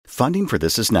Funding for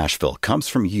This Is Nashville comes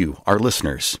from you, our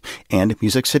listeners, and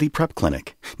Music City Prep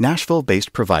Clinic,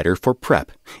 Nashville-based provider for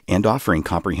PrEP and offering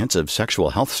comprehensive sexual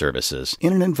health services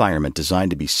in an environment designed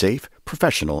to be safe,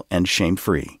 professional, and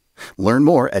shame-free. Learn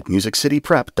more at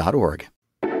musiccityprep.org.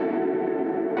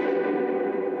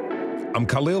 I'm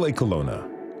Khalil Ekulona,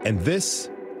 and this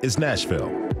is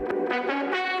Nashville.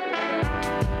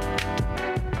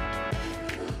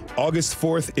 August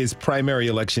 4th is primary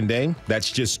election day. That's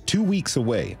just 2 weeks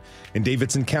away. In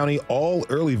Davidson County, all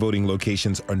early voting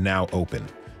locations are now open.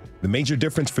 The major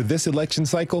difference for this election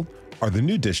cycle are the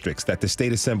new districts that the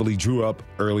state assembly drew up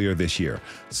earlier this year.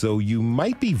 So you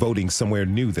might be voting somewhere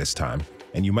new this time,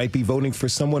 and you might be voting for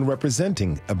someone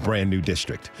representing a brand new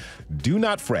district. Do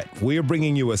not fret. We're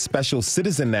bringing you a special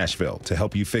Citizen Nashville to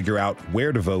help you figure out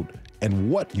where to vote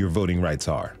and what your voting rights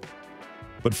are.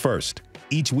 But first,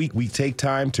 each week we take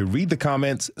time to read the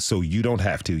comments so you don't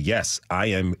have to. Yes, I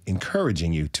am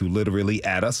encouraging you to literally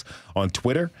add us on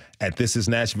Twitter at This Is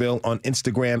Nashville, on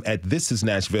Instagram at This Is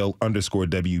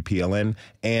Nashville_WPLN,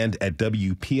 and at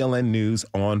WPLN News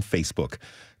on Facebook.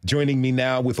 Joining me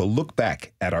now with a look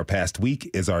back at our past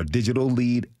week is our digital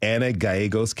lead, Anna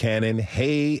Gallegos-Cannon.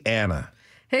 Hey, Anna.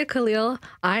 Hey, Khalil.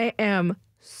 I am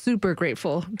super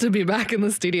grateful to be back in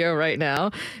the studio right now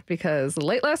because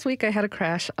late last week I had a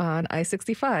crash on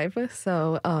I-65.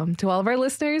 So to all of our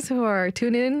listeners who are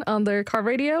tuning in on their car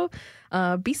radio,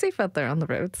 be safe out there on the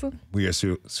roads. We are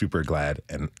super glad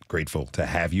and grateful to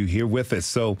have you here with us.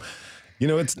 So, you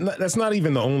know, that's not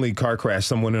even the only car crash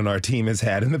someone in our team has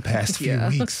had in the past few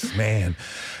weeks, man.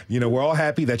 You know, we're all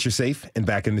happy that you're safe and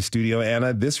back in the studio,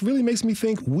 Anna. This really makes me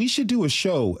think we should do a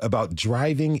show about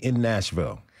driving in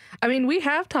Nashville. I mean, we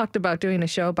have talked about doing a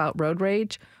show about road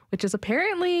rage, which has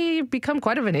apparently become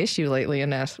quite of an issue lately in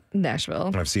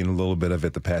Nashville. I've seen a little bit of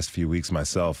it the past few weeks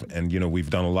myself. And, you know, we've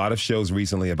done a lot of shows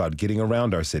recently about getting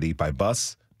around our city by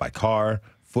bus, by car,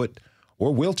 foot,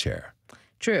 or wheelchair.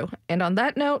 True. And on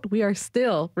that note, we are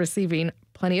still receiving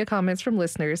plenty of comments from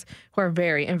listeners who are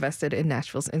very invested in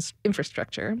Nashville's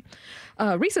infrastructure.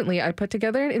 Recently, I put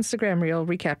together an Instagram reel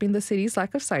recapping the city's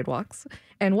lack of sidewalks.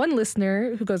 And one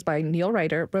listener who goes by Neil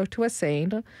Ryder wrote to us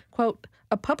saying, quote,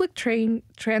 "A public train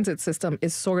transit system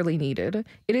is sorely needed.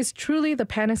 It is truly the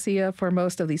panacea for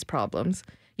most of these problems.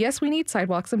 Yes, we need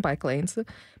sidewalks and bike lanes,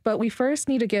 but we first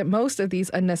need to get most of these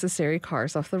unnecessary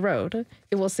cars off the road.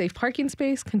 It will save parking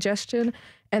space, congestion,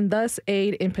 and thus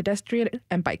aid in pedestrian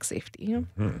and bike safety."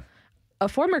 Mm-hmm. A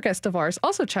former guest of ours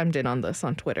also chimed in on this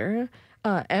on Twitter.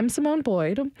 M. Simone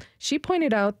Boyd, she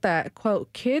pointed out that,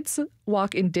 quote, "Kids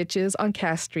walk in ditches on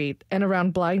Cass Street and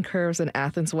around blind curves in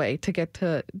Athens Way to get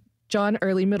to John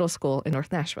Early Middle School in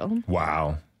North Nashville."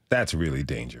 Wow, that's really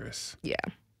dangerous. Yeah.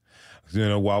 You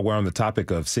know, while we're on the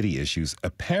topic of city issues,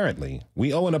 apparently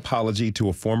we owe an apology to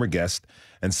a former guest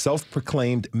and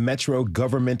self-proclaimed Metro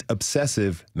government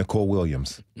obsessive, Nicole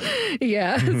Williams.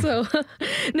 Yeah, so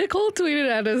Nicole tweeted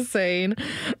at us saying,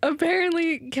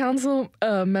 apparently council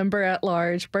member at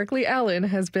large Berkeley Allen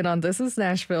has been on This Is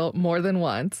Nashville more than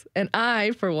once, and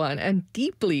I, for one, am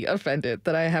deeply offended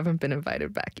that I haven't been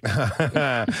invited back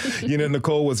yet. You know,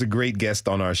 Nicole was a great guest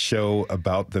on our show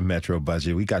about the Metro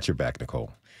budget. We got your back,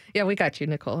 Nicole. Yeah, we got you,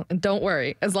 Nicole. And don't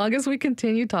worry, as long as we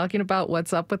continue talking about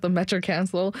what's up with the Metro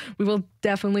Council, we will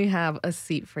definitely have a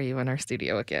seat for you in our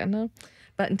studio again.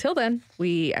 But until then,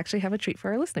 we actually have a treat for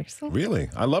our listeners. Really?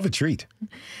 I love a treat.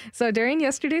 So during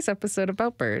yesterday's episode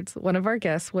about birds, one of our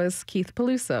guests was Keith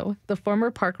Peluso, the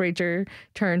former park ranger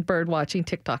turned bird watching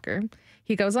TikToker.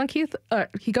 He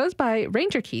goes by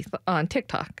Ranger Keith on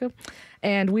TikTok.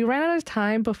 And we ran out of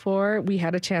time before we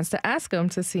had a chance to ask him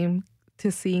to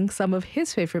seeing some of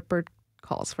his favorite bird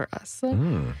calls for us.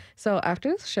 So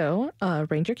after the show,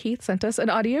 Ranger Keith sent us an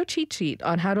audio cheat sheet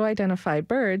on how to identify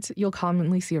birds you'll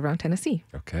commonly see around Tennessee.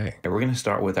 Okay. We're going to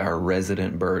start with our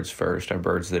resident birds first, our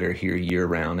birds that are here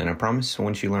year-round. And I promise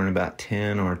once you learn about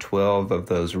 10 or 12 of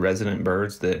those resident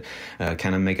birds that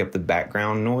kind of make up the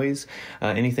background noise,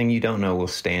 anything you don't know will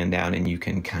stand out and you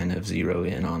can kind of zero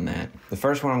in on that. The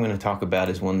first one I'm going to talk about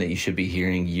is one that you should be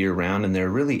hearing year-round, and they're a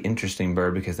really interesting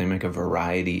bird because they make a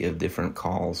variety of different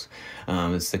calls.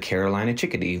 It's the Carolina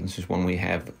chickadee. This is one we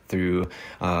have through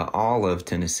all of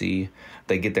Tennessee.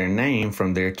 They get their name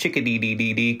from their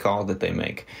chickadee-dee-dee-dee call that they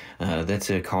make.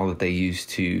 That's a call that they use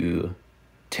to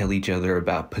tell each other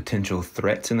about potential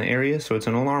threats in the area. So it's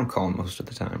an alarm call most of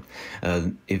the time.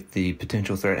 If the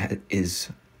potential threat is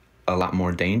a lot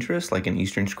more dangerous, like an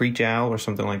eastern screech owl or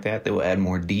something like that, they will add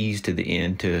more D's to the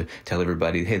end to tell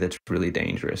everybody, hey, that's really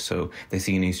dangerous. So they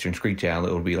see an eastern screech owl,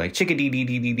 it will be like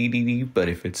chickadee-dee-dee-dee-dee-dee. But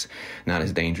if it's not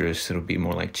as dangerous, it'll be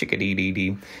more like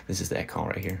chickadee-dee-dee. This is that call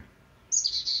right here.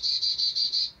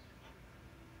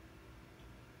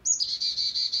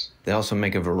 They also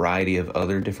make a variety of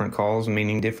other different calls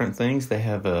meaning different things. They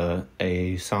have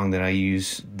a song that I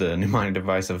use the mnemonic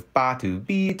device of Batu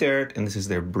Beatert, and this is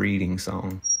their breeding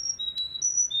song.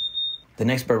 The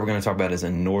next bird we're going to talk about is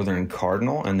a northern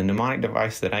cardinal, and the mnemonic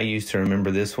device that I use to remember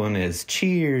this one is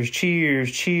cheers,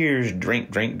 cheers, cheers,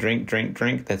 drink, drink, drink, drink,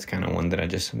 drink. That's kind of one that I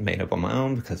just made up on my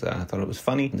own because I thought it was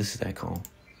funny. This is that call.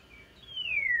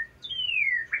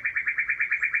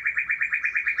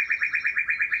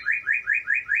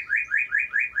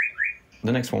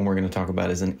 The next one we're going to talk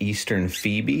about is an eastern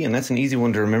phoebe, and that's an easy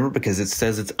one to remember because it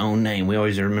says its own name. We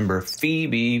always remember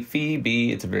Phoebe,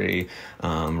 Phoebe. It's a very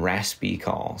raspy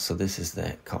call, so this is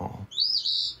that call.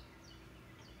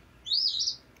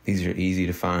 These are easy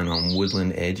to find on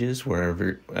woodland edges.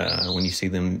 Wherever, when you see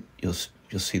them, you'll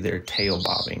see their tail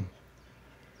bobbing.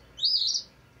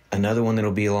 Another one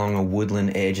that'll be along a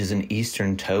woodland edge is an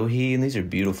eastern towhee, and these are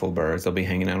beautiful birds. They'll be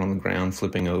hanging out on the ground,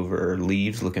 flipping over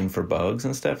leaves, looking for bugs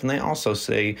and stuff, and they also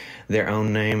say their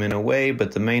own name in a way,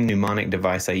 but the main mnemonic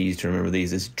device I use to remember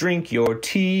these is drink your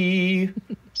tea.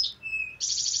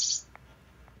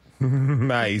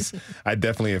 Nice. I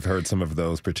definitely have heard some of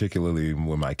those, particularly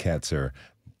when my cats are,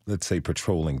 let's say,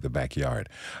 patrolling the backyard.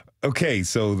 Okay,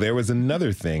 so there was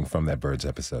another thing from that birds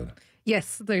episode.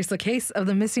 Yes, there's the case of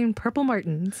the missing purple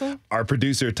martins. Our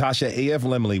producer, Tasha A.F.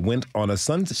 Lemley, went on a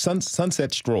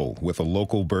sunset stroll with a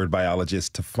local bird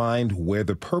biologist to find where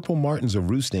the purple martins are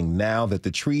roosting now that the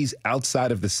trees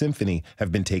outside of the symphony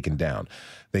have been taken down.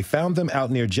 They found them out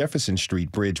near Jefferson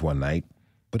Street Bridge one night,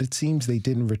 but it seems they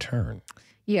didn't return.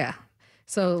 Yeah.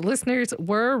 So listeners,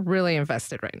 we're really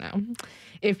invested right now.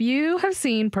 If you have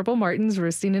seen purple martins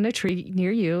roosting in a tree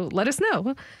near you, let us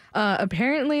know.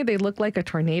 Apparently, they look like a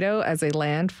tornado as they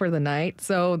land for the night,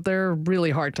 so they're really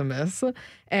hard to miss.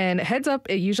 And heads up,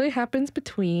 it usually happens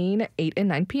between 8 and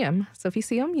 9 p.m. So if you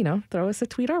see them, throw us a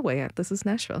tweet our way at This Is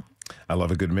Nashville. I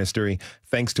love a good mystery.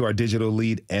 Thanks to our digital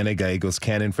lead, Anna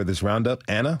Gallegos-Cannon, for this roundup.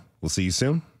 Anna, we'll see you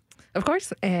soon. Of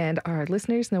course, and our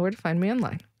listeners know where to find me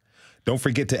online. Don't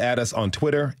forget to add us on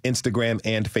Twitter, Instagram,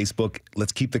 and Facebook.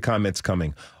 Let's keep the comments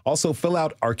coming. Also, fill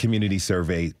out our community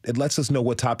survey. It lets us know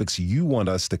what topics you want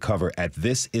us to cover at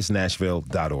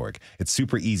thisisnashville.org. It's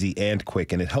super easy and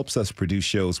quick, and it helps us produce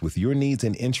shows with your needs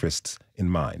and interests in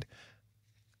mind.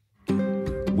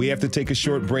 We have to take a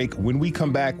short break. When we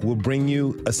come back, we'll bring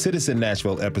you a Citizen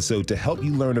Nashville episode to help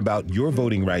you learn about your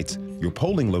voting rights, your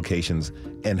polling locations,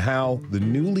 and how the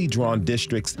newly drawn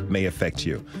districts may affect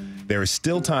you. There is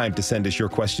still time to send us your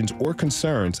questions or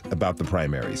concerns about the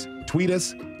primaries. Tweet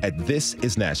us at This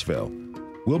Is Nashville.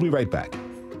 We'll be right back.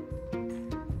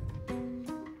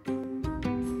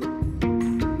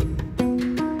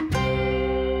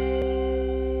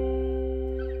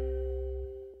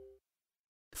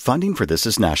 Funding for This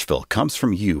Is Nashville comes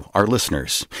from you, our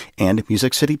listeners, and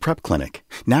Music City Prep Clinic,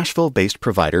 Nashville-based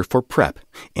provider for PrEP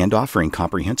and offering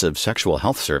comprehensive sexual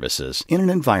health services in an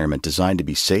environment designed to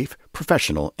be safe,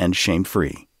 professional, and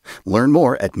shame-free. Learn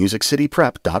more at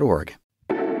musiccityprep.org.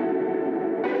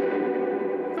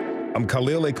 I'm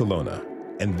Khalil Ekulona,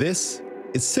 and this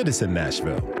is Citizen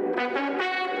Nashville.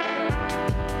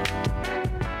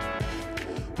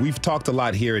 We've talked a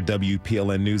lot here at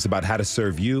WPLN News about how to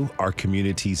serve you, our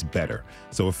communities, better.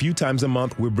 So a few times a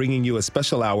month, we're bringing you a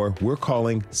special hour we're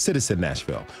calling Citizen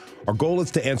Nashville. Our goal is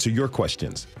to answer your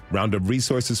questions, round up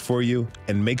resources for you,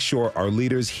 and make sure our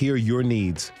leaders hear your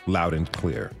needs loud and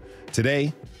clear.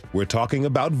 Today, we're talking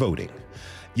about voting.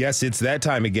 Yes, it's that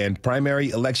time again.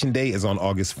 Primary Election Day is on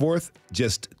August 4th,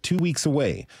 just 2 weeks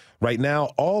away. Right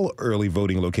now, all early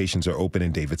voting locations are open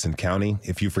in Davidson County.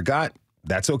 If you forgot,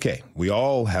 that's okay. We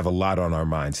all have a lot on our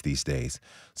minds these days.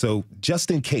 So just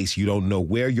in case you don't know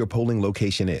where your polling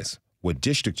location is, what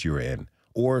district you're in,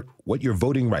 or what your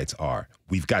voting rights are,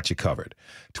 we've got you covered.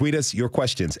 Tweet us your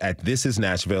questions at This Is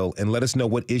Nashville and let us know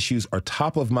what issues are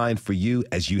top of mind for you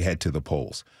as you head to the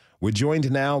polls. We're joined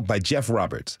now by Jeff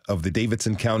Roberts of the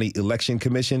Davidson County Election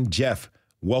Commission. Jeff,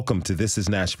 welcome to This Is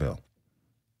Nashville.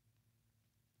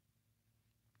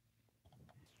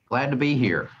 Glad to be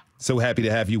here. So happy to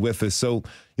have you with us. So,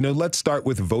 let's start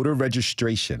with voter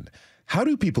registration. How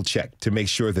do people check to make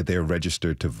sure that they're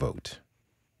registered to vote?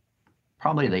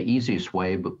 Probably the easiest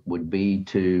way would be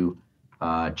to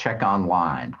check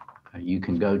online. You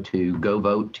can go to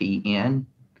GoVoteTN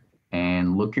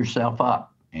and look yourself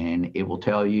up, and it will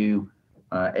tell you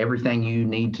everything you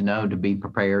need to know to be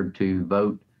prepared to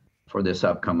vote for this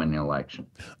upcoming election.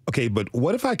 Okay, but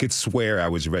what if I could swear I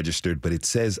was registered, but it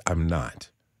says I'm not?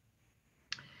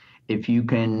 If you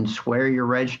can swear you're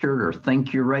registered or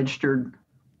think you're registered,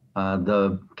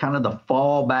 the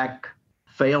fallback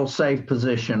fail-safe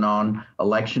position on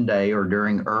election day or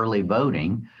during early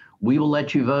voting we will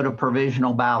let you vote a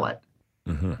provisional ballot.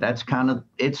 That's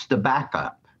it's the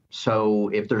backup. So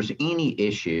if there's any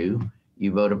issue,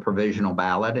 you vote a provisional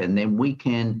ballot, and then we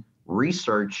can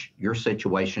research your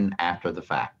situation after the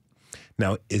fact.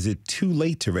 Now, is it too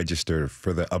late to register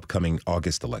for the upcoming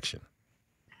August election?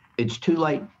 It's too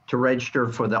late to register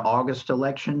for the August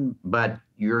election, but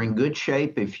you're in good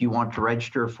shape if you want to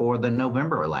register for the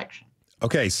November election.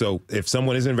 Okay, so if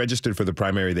someone isn't registered for the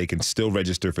primary, they can still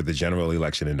register for the general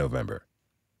election in November.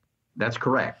 That's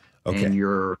correct. Okay. And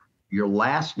your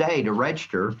last day to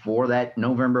register for that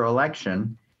November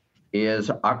election is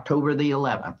October the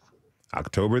 11th.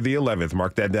 October the 11th.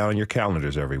 Mark that down on your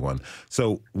calendars, everyone.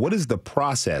 So what is the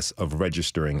process of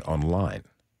registering online?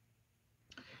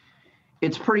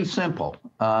 It's pretty simple.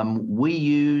 We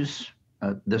use,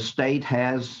 the state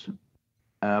has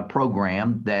a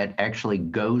program that actually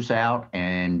goes out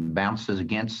and bounces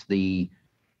against the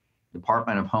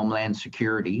Department of Homeland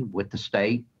Security with the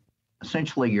state,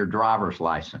 essentially your driver's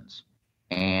license.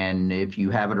 And if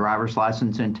you have a driver's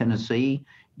license in Tennessee,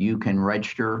 you can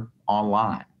register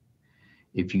online.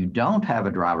 If you don't have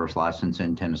a driver's license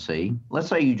in Tennessee, let's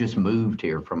say you just moved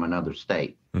here from another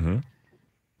state,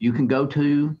 you can go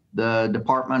to the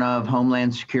Department of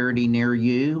Homeland Security near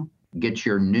you, get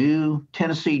your new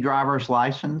Tennessee driver's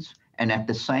license, and at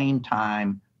the same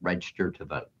time, register to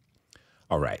vote.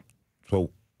 All right. So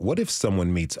what if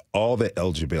someone meets all the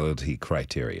eligibility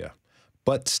criteria,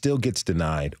 but still gets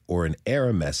denied or an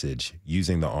error message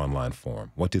using the online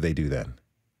form? What do they do then?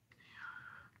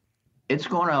 It's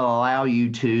going to allow you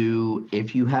to,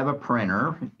 if you have a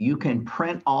printer, you can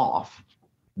print off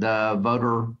the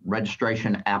voter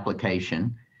registration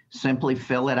application, simply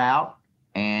fill it out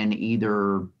and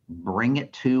either bring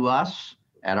it to us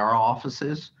at our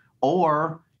offices,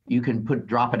 or you can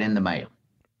drop it in the mail.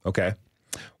 Okay.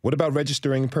 What about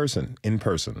registering in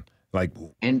person? Like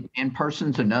in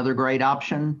person's another great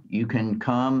option. You can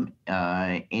come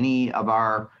any of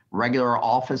our regular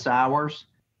office hours.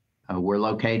 We're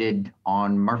located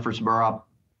on Murfreesboro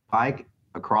Pike,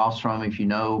 across from, if you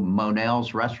know,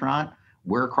 Monell's restaurant.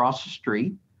 We're across the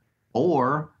street.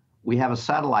 Or we have a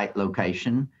satellite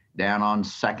location down on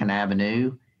 2nd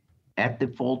Avenue at the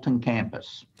Fulton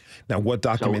campus. Now, what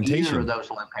documentation? So either of those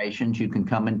locations, you can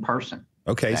come in person.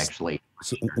 Okay. Actually,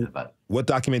 so what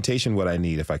documentation would I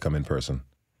need if I come in person?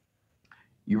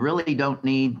 You really don't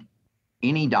need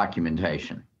any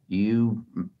documentation. You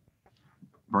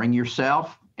bring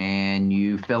yourself and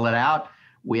you fill it out.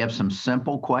 We have some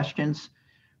simple questions.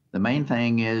 The main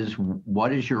thing is,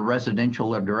 what is your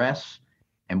residential address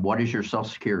and what is your social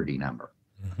security number?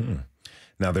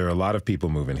 Now, there are a lot of people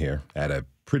moving here at a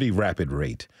pretty rapid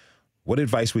rate. What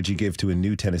advice would you give to a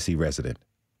new Tennessee resident?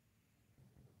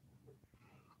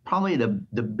 Probably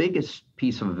the biggest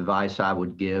piece of advice I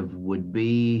would give would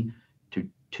be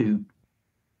to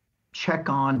check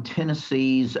on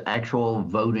Tennessee's actual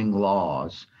voting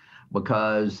laws,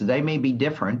 because they may be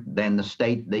different than the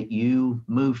state that you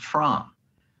moved from.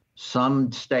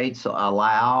 Some states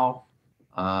allow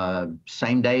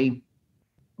same-day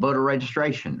voter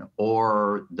registration,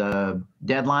 or the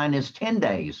deadline is 10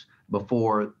 days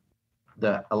before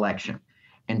the election.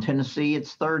 In Tennessee,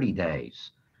 it's 30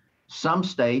 days. Some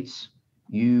states,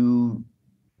 you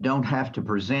don't have to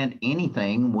present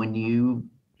anything when you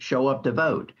show up to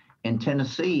vote. In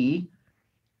Tennessee,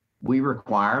 we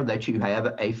require that you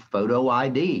have a photo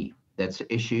ID that's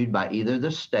issued by either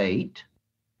the state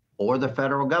or the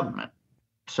federal government.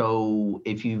 So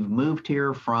if you've moved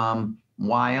here from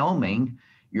Wyoming,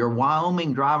 your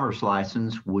Wyoming driver's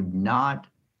license would not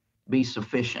be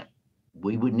sufficient.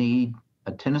 We would need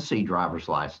a Tennessee driver's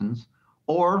license,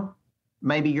 or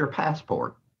maybe your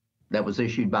passport that was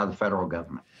issued by the federal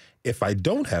government. If I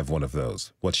don't have one of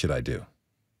those, what should I do?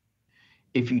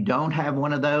 If you don't have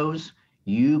one of those,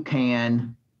 you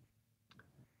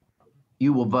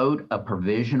will vote a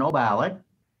provisional ballot,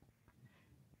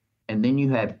 and then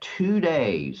you have 2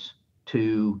 days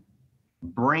to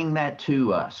bring that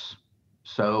to us.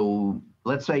 So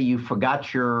let's say you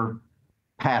forgot your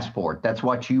passport. That's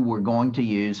what you were going to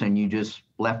use, and you just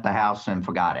left the house and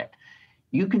forgot it.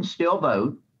 You can still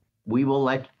vote. We will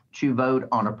let you vote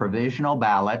on a provisional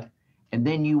ballot, and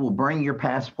then you will bring your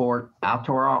passport out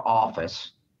to our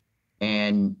office,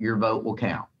 and your vote will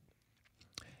count.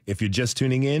 If you're just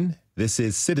tuning in, This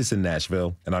is Citizen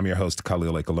Nashville, and I'm your host,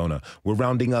 Khalil Ekulona. We're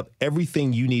rounding up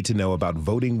everything you need to know about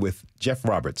voting with Jeff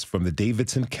Roberts from the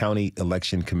Davidson County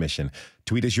Election Commission.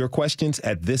 Tweet us your questions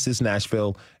at This Is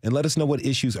Nashville, and let us know what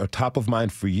issues are top of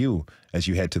mind for you as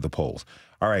you head to the polls.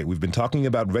 All right, we've been talking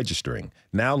about registering.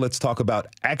 Now let's talk about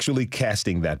actually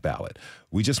casting that ballot.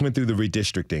 We just went through the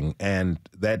redistricting, and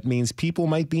that means people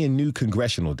might be in new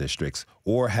congressional districts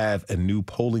or have a new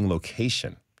polling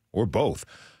location, or both.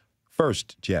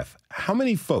 First, Jeff, how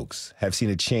many folks have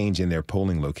seen a change in their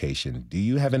polling location? Do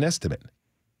you have an estimate?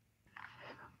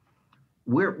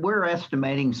 We're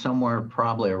estimating somewhere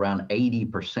probably around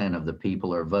 80% of the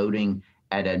people are voting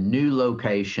at a new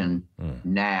location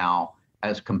now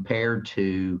as compared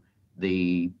to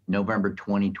the November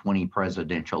 2020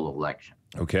 presidential election.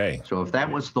 Okay. So if that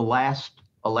was the last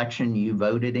election you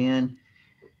voted in,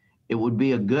 it would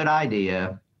be a good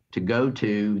idea to go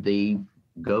to the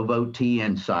Go Vote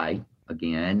TN site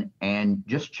again and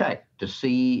just check to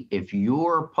see if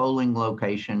your polling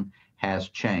location has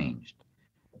changed.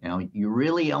 Now, you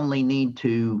really only need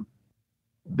to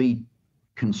be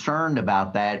concerned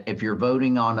about that if you're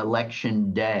voting on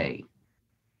election day,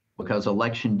 because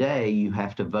election day, you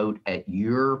have to vote at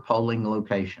your polling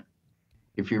location.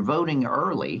 If you're voting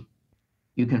early,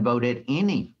 you can vote at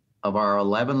any of our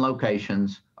 11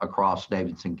 locations across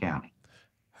Davidson County.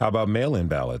 How about mail-in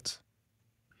ballots?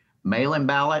 Mail-in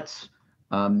ballots,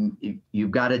 you've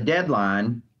got a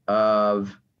deadline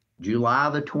of July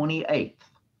the 28th.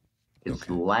 It's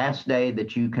the last day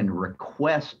that you can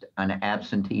request an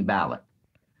absentee ballot.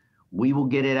 We will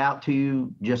get it out to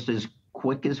you just as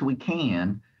quick as we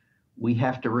can. We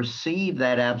have to receive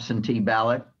that absentee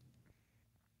ballot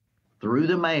through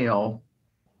the mail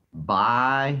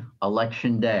by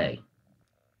election day.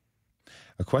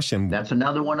 A question. That's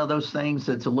another one of those things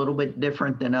that's a little bit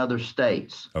different than other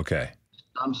states. Okay.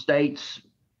 Some states,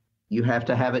 you have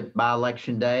to have it by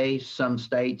election day. Some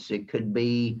states, it could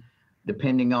be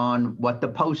depending on what the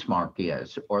postmark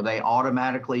is, or they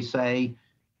automatically say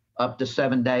up to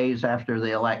 7 days after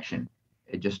the election.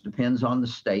 It just depends on the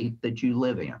state that you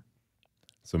live in.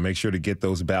 So make sure to get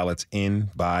those ballots in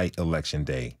by election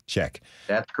day. Check.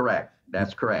 That's correct.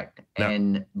 That's correct. Now,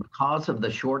 and because of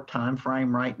the short time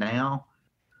frame right now,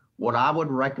 what I would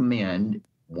recommend,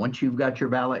 once you've got your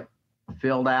ballot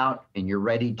filled out and you're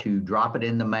ready to drop it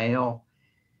in the mail,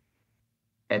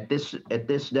 at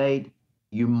this date,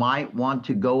 you might want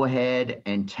to go ahead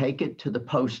and take it to the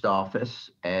post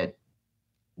office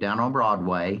down on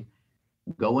Broadway,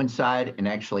 go inside and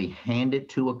actually hand it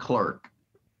to a clerk,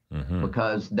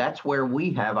 because that's where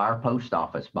we have our post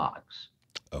office box.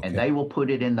 Okay. And they will put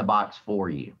it in the box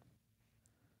for you.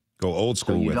 Go old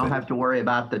school with it. So you don't have to worry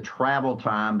about the travel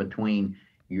time between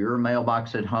your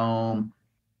mailbox at home,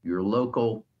 your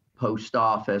local post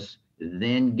office,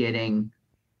 then getting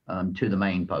to the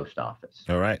main post office.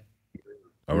 All right.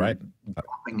 All right.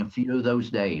 Dropping a few of those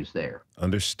days there.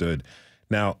 Understood.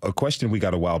 Now, a question we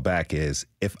got a while back is,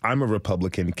 if I'm a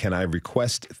Republican, can I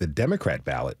request the Democrat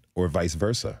ballot or vice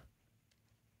versa?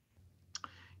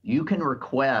 You can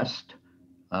request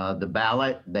the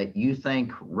ballot that you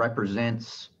think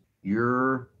represents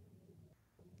your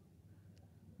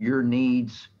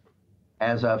needs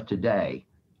as of today.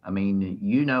 I mean,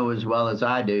 you know as well as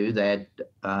I do that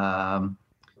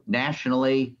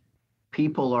nationally,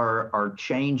 people are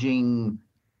changing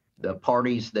the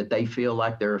parties that they feel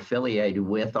like they're affiliated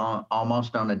with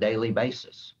almost on a daily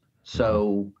basis.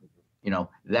 So,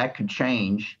 that could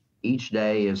change each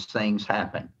day as things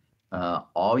happen.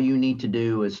 All you need to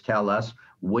do is tell us,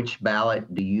 which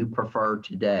ballot do you prefer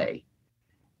today?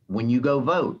 When you go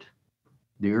vote,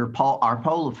 our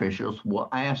poll officials will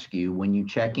ask you when you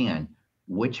check in,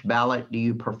 which ballot do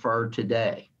you prefer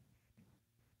today?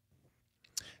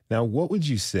 Now, what would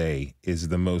you say is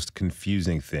the most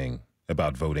confusing thing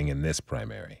about voting in this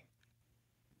primary?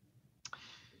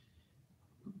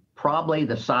 Probably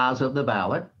the size of the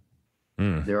ballot.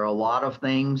 There are a lot of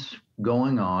things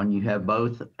going on. You have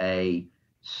both a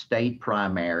state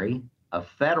primary, a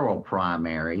federal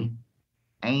primary,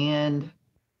 and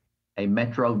a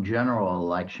Metro general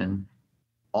election,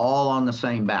 all on the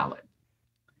same ballot.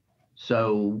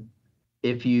 So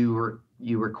if you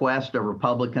request a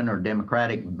Republican or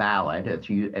Democratic ballot,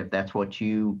 if that's what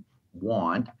you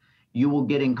want, you will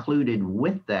get included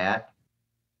with that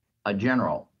a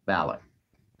general ballot.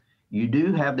 You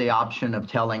do have the option of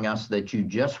telling us that you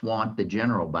just want the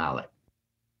general ballot.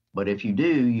 But if you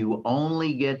do, you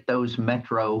only get those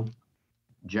Metro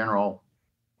general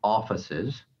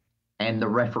offices and the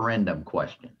referendum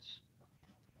questions.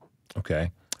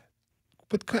 Okay.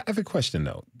 But I have a question,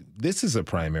 though. This is a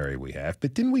primary we have,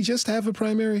 but didn't we just have a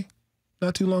primary?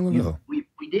 not too long ago. We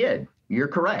did. You're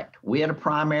correct. We had a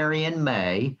primary in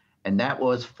May, and that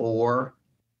was for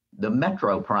the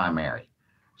Metro primary.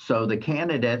 So the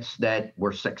candidates that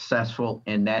were successful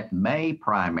in that May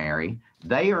primary,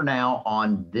 they are now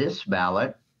on this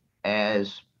ballot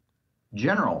as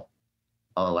general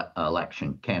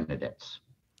election candidates.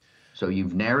 So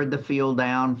you've narrowed the field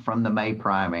down from the May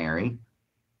primary,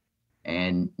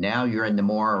 and now you're in the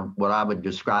more what I would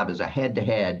describe as a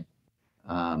head-to-head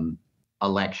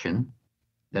election.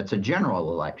 That's a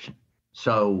general election.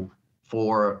 So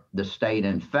for the state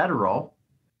and federal,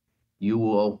 you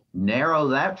will narrow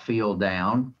that field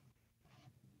down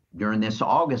during this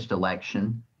August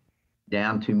election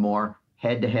down to more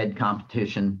head-to-head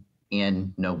competition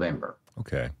in November.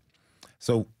 Okay.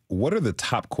 So what are the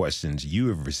top questions you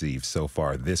have received so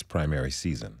far this primary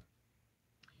season?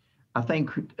 I think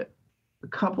a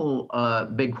couple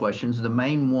big questions. The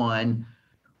main one,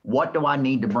 what do I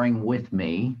need to bring with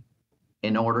me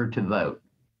in order to vote?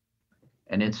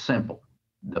 And it's simple.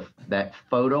 That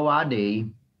photo ID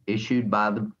issued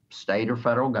by the state or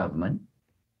federal government.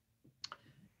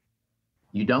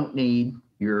 You don't need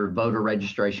your voter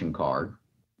registration card.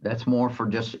 That's more for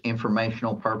just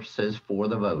informational purposes for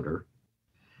the voter.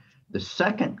 The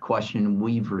second question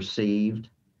we've received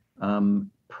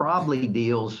probably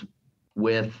deals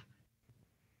with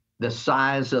the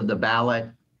size of the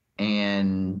ballot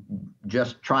and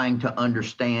just trying to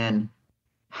understand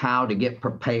how to get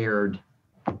prepared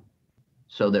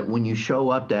so that when you show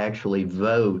up to actually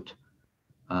vote,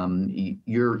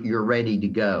 you're ready to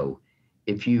go.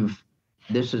 If you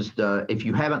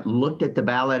haven't looked at the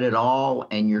ballot at all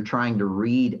and you're trying to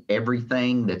read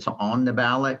everything that's on the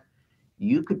ballot,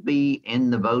 you could be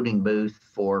in the voting booth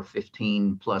for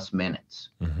 15 plus minutes.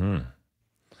 Mm-hmm.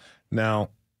 Now,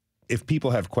 if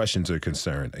people have questions or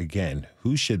concern, again,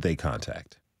 who should they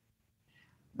contact?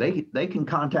 They can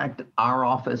contact our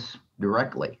office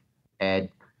directly at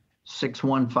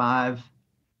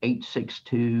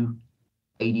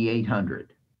 615-862-8800.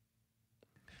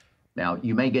 Now,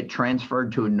 you may get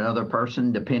transferred to another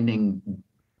person depending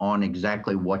on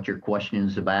exactly what your question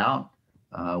is about.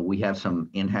 We have some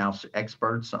in-house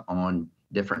experts on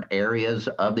different areas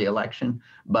of the election,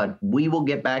 but we will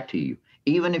get back to you.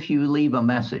 Even if you leave a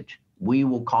message, we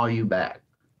will call you back.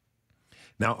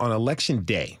 Now, on election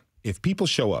day, if people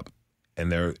show up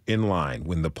and they're in line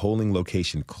when the polling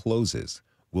location closes,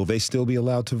 will they still be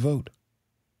allowed to vote?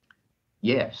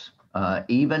 Yes.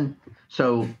 Even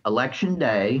so, election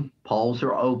day, polls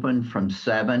are open from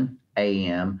 7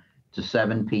 a.m. to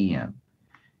 7 p.m.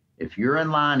 If you're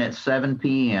in line at 7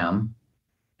 p.m.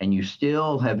 and you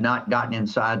still have not gotten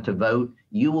inside to vote,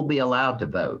 you will be allowed to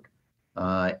vote.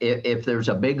 If there's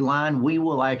a big line, we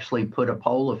will actually put a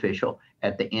poll official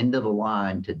at the end of the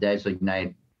line to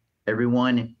designate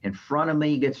everyone in front of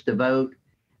me gets to vote,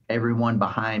 everyone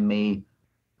behind me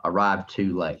arrived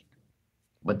too late.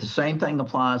 But the same thing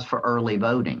applies for early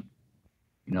voting.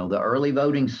 You know, the early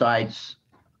voting sites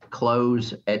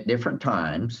close at different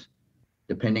times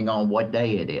depending on what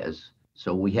day it is.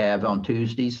 So we have on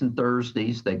Tuesdays and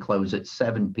Thursdays, they close at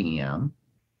 7 p.m.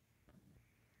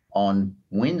 On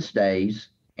Wednesdays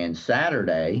and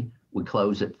Saturday, we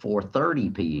close at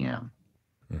 4:30 p.m.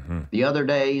 Mm-hmm. The other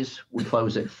days, we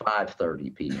close at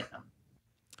 5:30 p.m.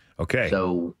 Okay.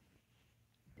 So,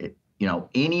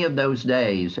 any of those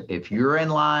days, if you're in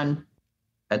line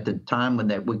at the time when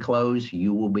that we close,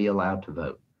 you will be allowed to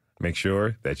vote. Make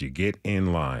sure that you get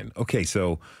in line. Okay,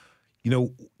 so,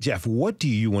 Jeff, what do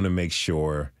you want to make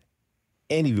sure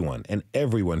anyone and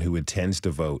everyone who intends to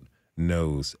vote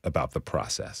knows about the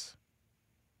process?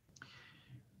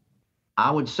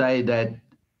 I would say that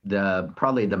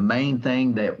probably the main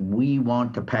thing that we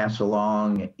want to pass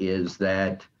along is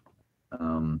that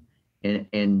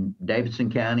in Davidson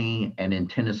County and in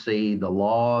Tennessee, the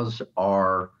laws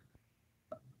are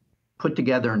put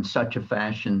together in such a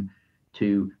fashion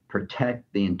to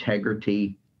protect the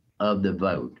integrity of the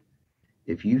vote.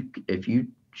 If you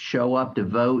show up to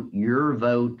vote, your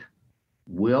vote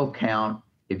will count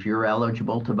if you're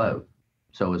eligible to vote.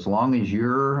 So as long as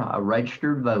you're a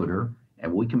registered voter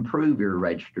and we can prove you're a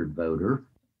registered voter,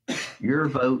 your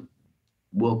vote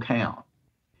will count.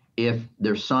 If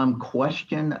there's some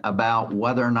question about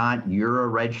whether or not you're a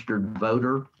registered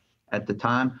voter at the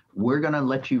time, we're going to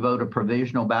let you vote a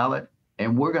provisional ballot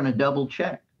and we're going to double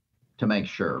check to make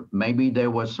sure. Maybe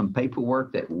there was some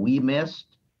paperwork that we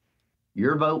missed.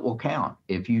 Your vote will count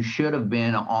if you should have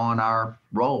been on our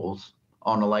rolls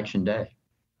on election day.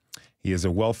 He is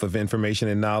a wealth of information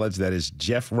and knowledge. That is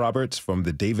Jeff Roberts from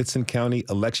the Davidson County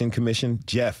Election Commission.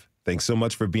 Jeff, thanks so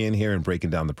much for being here and breaking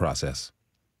down the process.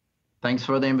 Thanks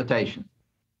for the invitation.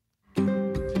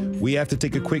 We have to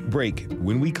take a quick break.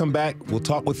 When we come back, we'll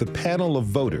talk with a panel of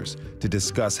voters to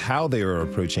discuss how they are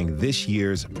approaching this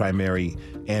year's primary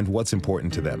and what's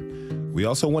important to them. We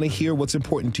also want to hear what's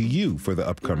important to you for the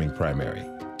upcoming primary.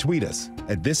 Tweet us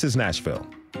at This Is Nashville.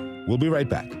 We'll be right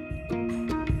back.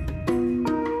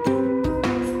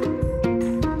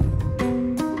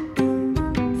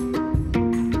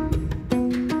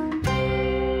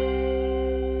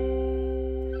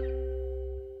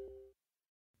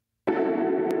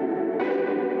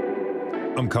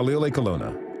 I'm Khalil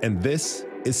Ekulona, and this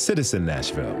is Citizen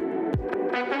Nashville.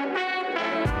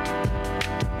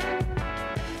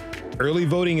 Early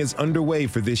voting is underway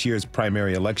for this year's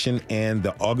primary election, and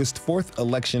the August 4th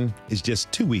election is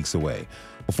just 2 weeks away.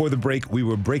 Before the break, we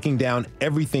were breaking down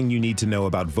everything you need to know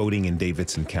about voting in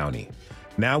Davidson County.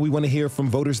 Now we want to hear from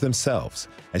voters themselves.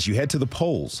 As you head to the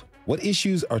polls, what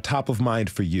issues are top of mind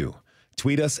for you?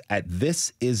 Tweet us at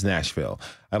This Is Nashville.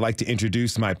 I'd like to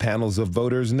introduce my panels of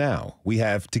voters now. We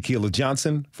have Tequila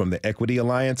Johnson from the Equity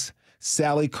Alliance,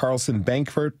 Sally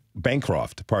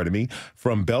Carlson-Bancroft,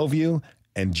 from Bellevue,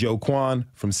 and Joe Kwan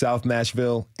from South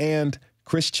Nashville, and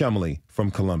Chris Chumley from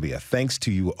Columbia. Thanks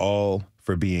to you all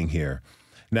for being here.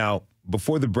 Now,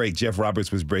 before the break, Jeff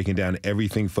Roberts was breaking down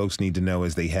everything folks need to know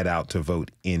as they head out to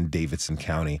vote in Davidson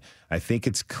County. I think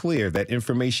it's clear that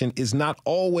information is not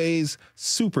always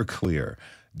super clear.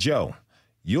 Joe,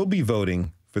 you'll be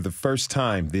voting for the first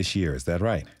time this year. Is that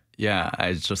right? Yeah,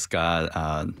 I just got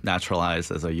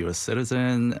naturalized as a U.S.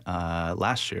 citizen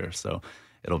last year, so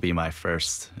it'll be my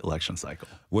first election cycle.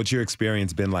 What's your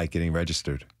experience been like getting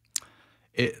registered?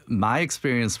 My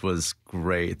experience was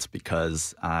great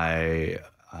because I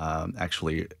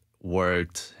actually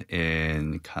worked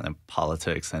in kind of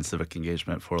politics and civic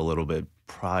engagement for a little bit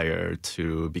prior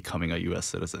to becoming a U.S.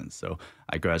 citizen. So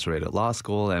I graduated law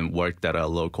school and worked at a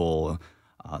local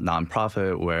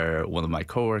nonprofit where one of my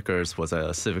coworkers was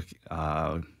a civic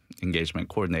engagement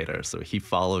coordinator. So he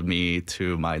followed me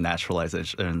to my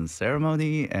naturalization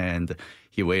ceremony, and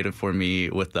he waited for me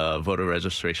with the voter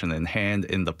registration in hand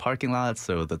in the parking lot.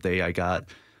 So the day I got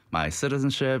my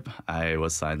citizenship, I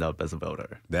was signed up as a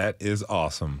voter. That is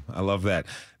awesome. I love that.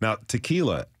 Now,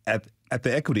 Tequila, at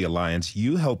the Equity Alliance,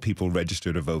 you help people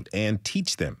register to vote and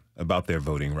teach them about their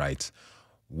voting rights.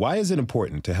 Why is it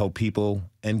important to help people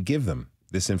and give them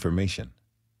this information?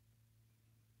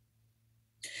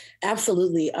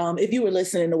 Absolutely. If you were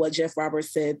listening to what Jeff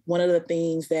Roberts said, one of the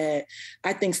things that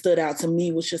I think stood out to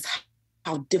me was just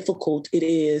how difficult it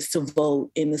is to vote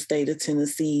in the state of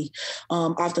Tennessee.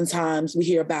 Oftentimes we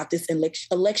hear about this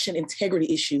election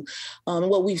integrity issue. And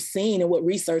what we've seen and what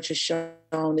research has shown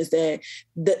is that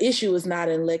the issue is not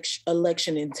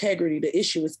election integrity. The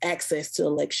issue is access to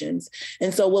elections.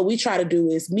 And so what we try to do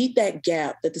is meet that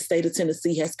gap that the state of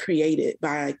Tennessee has created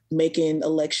by making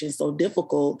elections so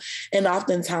difficult. And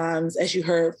oftentimes, as you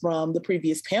heard from the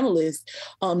previous panelists,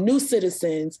 new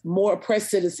citizens, more oppressed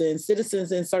citizens,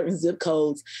 citizens in certain zip codes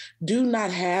do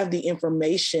not have the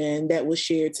information that was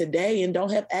shared today and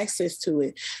don't have access to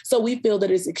it. So we feel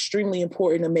that it's extremely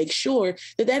important to make sure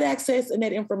that that access and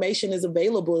that information is available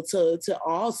to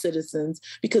all citizens,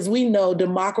 because we know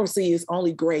democracy is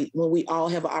only great when we all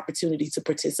have an opportunity to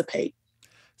participate.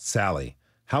 Sally,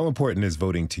 how important is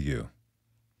voting to you?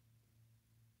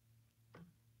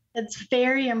 It's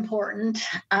very important.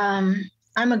 I'm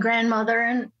a grandmother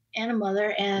and a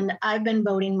mother, and I've been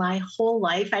voting my whole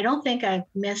life. I don't think I've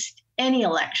missed any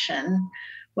election,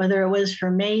 whether it was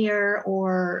for mayor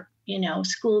or,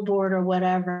 school board or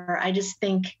whatever. I just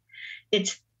think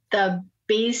it's the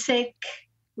basic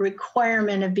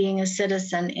requirement of being a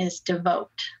citizen is to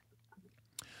vote.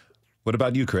 What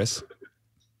about you, Chris?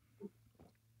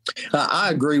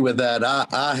 I agree with that.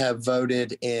 I have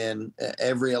voted in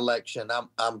every election.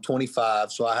 I'm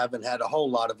 25, so I haven't had a whole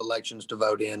lot of elections to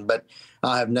vote in, but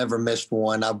I have never missed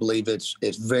one. I believe it's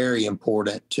very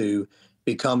important to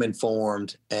become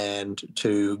informed and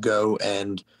to go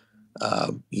and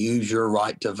use your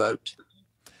right to vote.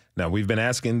 Now, we've been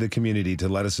asking the community to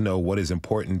let us know what is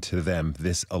important to them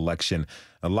this election.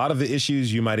 A lot of the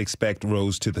issues you might expect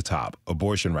rose to the top: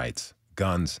 abortion rights,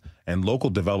 guns, and local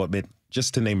development,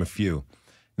 just to name a few.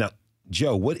 Now,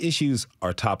 Joe, what issues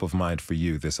are top of mind for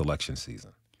you this election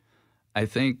season? I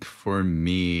think for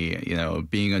me,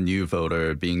 being a new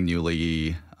voter, being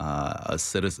newly a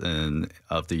citizen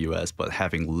of the U.S., but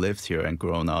having lived here and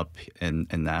grown up in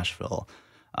Nashville,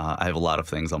 I have a lot of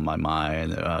things on my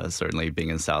mind. Certainly being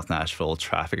in South Nashville,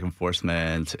 traffic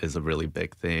enforcement is a really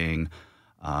big thing.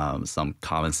 Some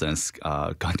common sense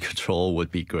gun control would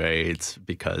be great,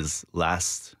 because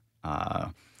last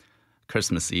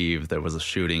Christmas Eve, there was a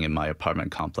shooting in my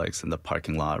apartment complex in the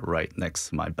parking lot right next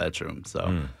to my bedroom.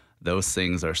 So those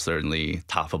things are certainly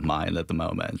top of mind at the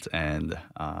moment. And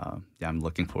I'm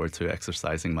looking forward to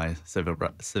exercising my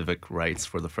civic rights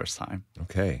for the first time.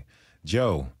 Okay.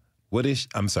 Joe,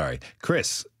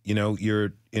 Chris,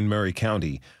 you're in Murray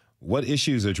County. What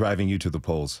issues are driving you to the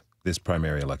polls this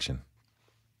primary election?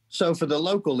 So for the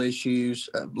local issues,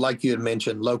 like you had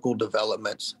mentioned, local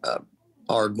developments,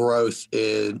 our growth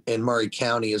in Murray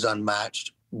County is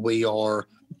unmatched. We are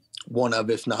one of,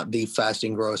 if not the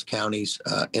fastest growth counties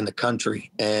in the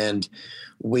country. And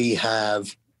we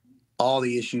have all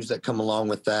the issues that come along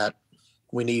with that.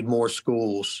 We need more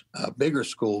schools, bigger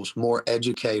schools, more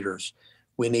educators.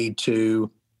 We need to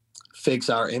fix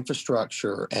our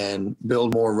infrastructure and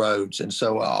build more roads. And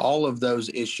so all of those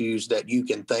issues that you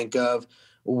can think of,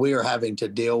 we're having to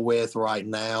deal with right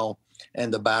now.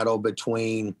 And the battle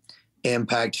between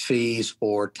impact fees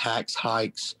or tax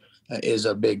hikes is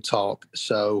a big talk.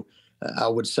 So I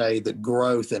would say the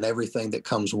growth and everything that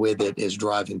comes with it is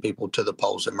driving people to the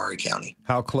polls in Murray County.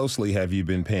 How closely have you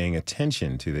been paying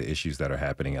attention to the issues that are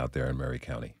happening out there in Murray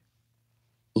County?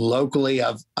 Locally,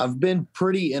 I've been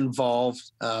pretty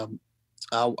involved.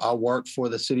 I work for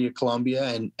the city of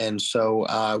Columbia, and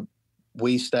so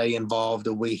we stay involved,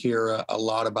 and we hear a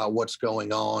lot about what's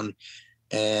going on.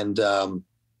 And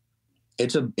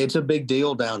it's a big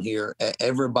deal down here.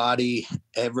 Everybody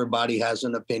has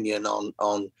an opinion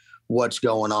on what's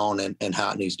going on and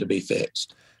how it needs to be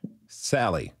fixed.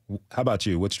 Sally, how about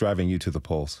you? What's driving you to the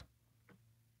polls?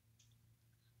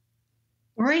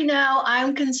 Right now,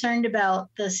 I'm concerned about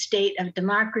the state of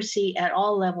democracy at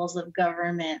all levels of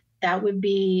government. That would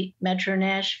be Metro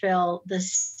Nashville, the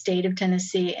state of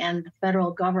Tennessee, and the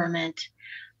federal government.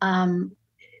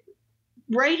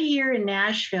 Right here in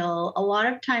Nashville, a lot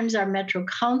of times our Metro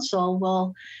Council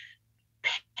will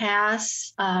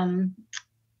pass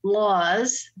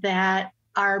laws that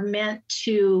are meant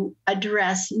to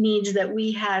address needs that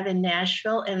we have in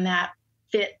Nashville and that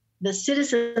fit the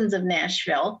citizens of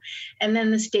Nashville, and then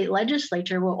the state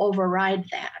legislature will override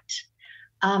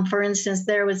that. For instance,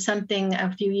 there was something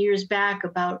a few years back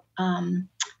about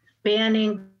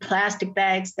banning plastic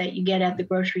bags that you get at the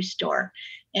grocery store.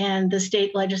 And the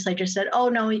state legislature said, oh,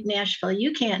 no, Nashville,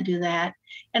 you can't do that.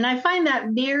 And I find that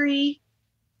very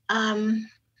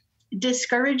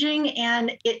discouraging.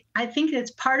 And I think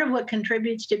it's part of what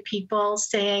contributes to people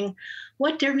saying,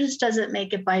 what difference does it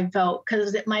make if I vote?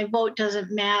 Because my vote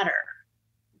doesn't matter.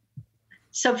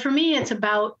 So for me, it's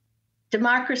about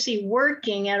democracy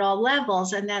working at all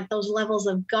levels, and that those levels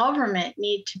of government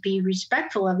need to be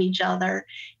respectful of each other.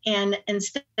 And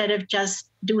instead of just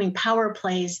doing power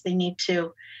plays, they need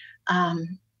to,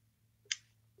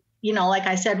 like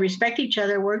I said, respect each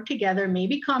other, work together,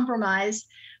 maybe compromise.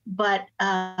 But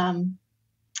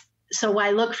so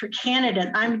I look for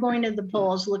candidates. I'm going to the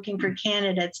polls looking for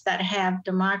candidates that have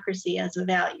democracy as a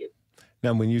value.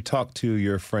 Now, when you talk to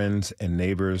your friends and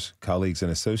neighbors, colleagues,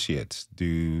 and associates,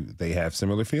 do they have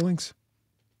similar feelings?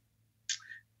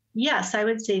 Yes, I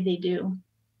would say they do.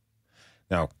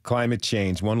 Now, climate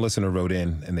change, one listener wrote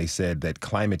in and they said that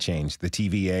climate change, the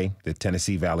TVA, the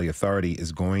Tennessee Valley Authority,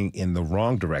 is going in the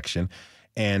wrong direction.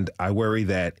 And I worry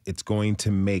that it's going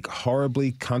to make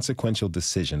horribly consequential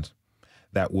decisions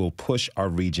that will push our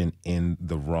region in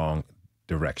the wrong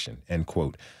direction, end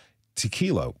quote.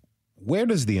 Tequila, where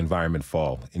does the environment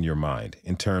fall in your mind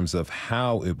in terms of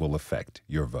how it will affect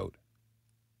your vote?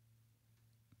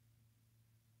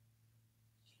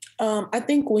 I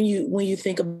think when you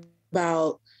think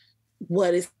about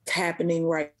what is happening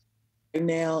right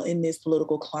now in this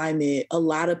political climate, a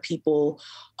lot of people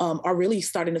are really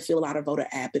starting to feel a lot of voter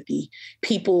apathy.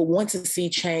 People want to see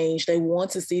change. They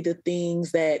want to see the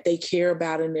things that they care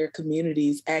about in their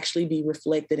communities actually be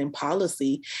reflected in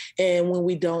policy. And when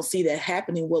we don't see that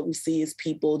happening, what we see is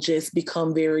people just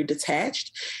become very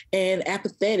detached and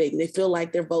apathetic. They feel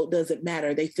like their vote doesn't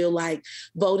matter. They feel like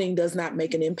voting does not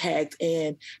make an impact.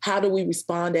 And how do we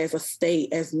respond as a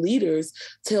state, as leaders,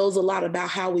 tells a lot about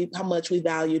how much we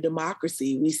value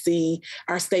democracy. We see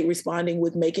our state responding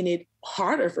with making it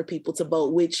harder for people to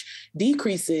vote, which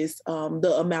decreases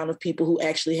the amount of people who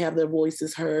actually have their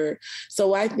voices heard.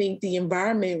 So I think the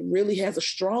environment really has a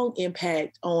strong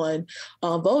impact on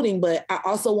voting, but I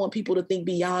also want people to think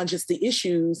beyond just the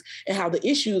issues and how the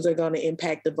issues are going to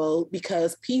impact the vote,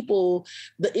 because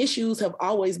the issues have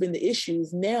always been the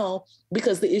issues. Now,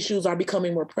 because the issues are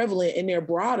becoming more prevalent and they're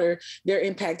broader, they're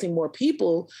impacting more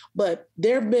people, but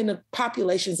there have been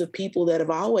populations of people that have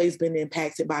always been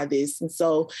impacted by this. And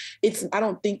so I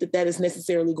don't think that is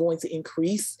necessarily going to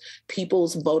increase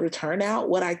people's voter turnout.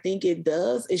 What I think it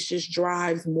does is just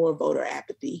drives more voter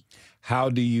apathy. How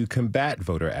do you combat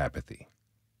voter apathy?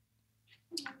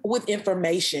 with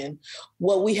information,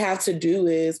 what we have to do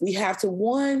is we have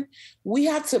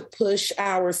to push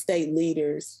our state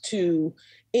leaders to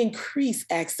increase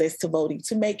access to voting,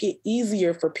 to make it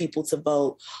easier for people to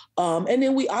vote. And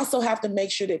then we also have to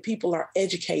make sure that people are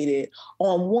educated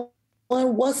on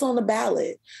what's on the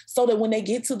ballot, so that when they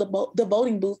get to the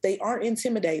voting booth, they aren't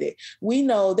intimidated. We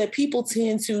know that people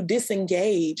tend to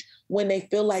disengage when they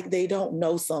feel like they don't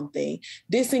know something.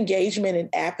 Disengagement and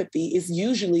apathy is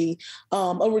usually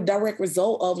a direct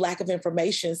result of lack of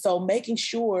information. So making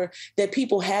sure that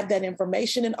people have that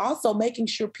information, and also making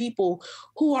sure people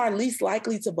who are least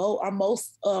likely to vote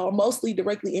are mostly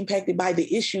directly impacted by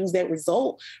the issues that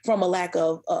result from a lack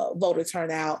of voter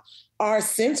turnout, are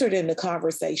centered in the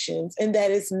conversations, and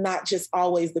that it's not just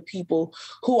always the people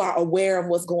who are aware of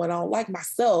what's going on, like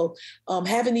myself,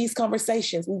 having these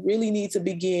conversations. We really need to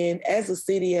begin as a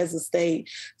city, as a state,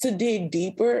 to dig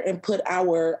deeper and put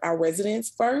our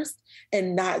residents first,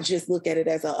 and not just look at it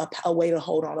as a way to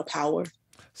hold on to power.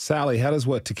 Sally, how does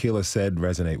what Tequila said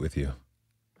resonate with you?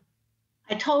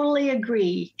 I totally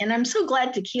agree. And I'm so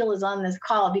glad Tequila is on this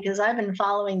call, because I've been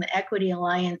following the Equity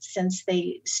Alliance since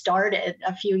they started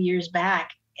a few years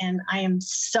back, and I am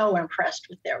so impressed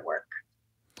with their work.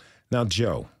 Now,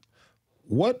 Joe,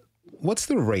 what's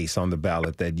the race on the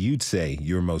ballot that you'd say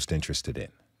you're most interested in?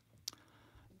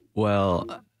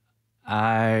 Well,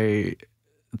 let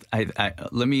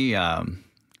me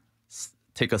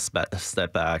take a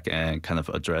step back and kind of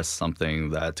address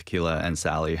something that Tequila and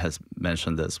Sally has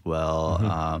mentioned as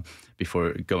well,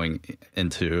 before going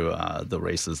into the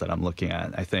races that I'm looking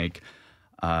at. I think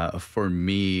for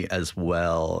me as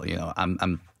well,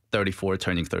 I'm 34,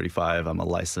 turning 35. I'm a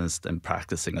licensed and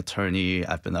practicing attorney.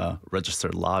 I've been a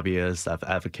registered lobbyist. I've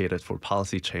advocated for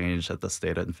policy change at the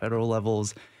state and federal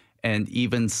levels. And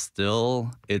even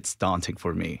still, it's daunting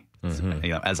for me,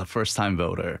 as a first-time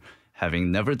voter,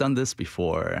 having never done this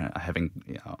before, having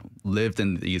lived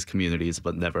in these communities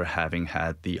but never having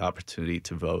had the opportunity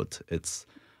to vote. It's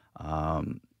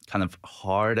kind of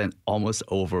hard and almost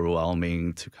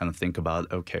overwhelming to kind of think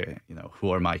about, okay, who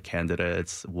are my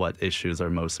candidates? What issues are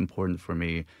most important for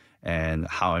me? And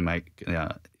how am I,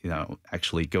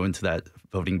 actually go into that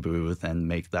voting booth and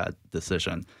make that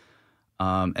decision?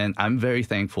 And I'm very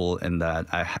thankful in that,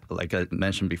 like I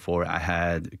mentioned before, I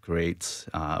had great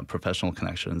professional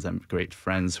connections and great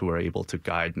friends who were able to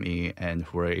guide me and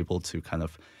who were able to kind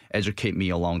of educate me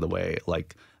along the way,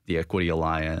 like the Equity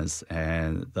Alliance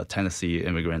and the Tennessee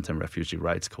Immigrant and Refugee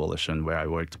Rights Coalition, where I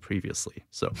worked previously.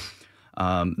 So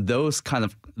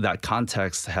that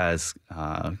context has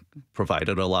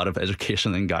provided a lot of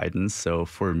education and guidance. So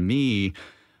for me,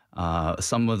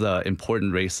 some of the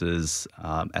important races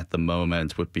at the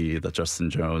moment would be the Justin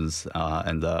Jones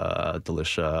and the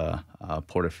Delisha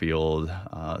Porterfield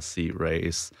seat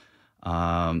race,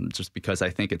 just because I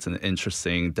think it's an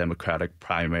interesting Democratic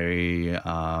primary.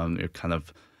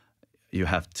 You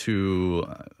have two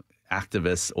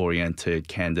activist-oriented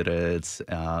candidates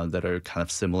that are kind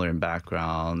of similar in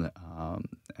background,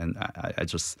 and I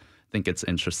just think it's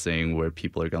interesting where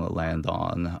people are going to land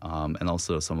on. And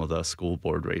also some of the school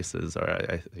board races are,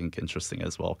 I think, interesting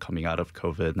as well, coming out of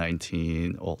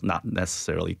COVID-19. Well, not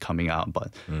necessarily coming out,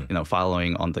 but,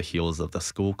 following on the heels of the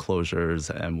school closures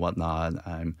and whatnot.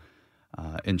 I'm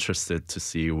interested to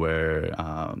see where,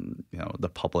 the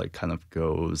public kind of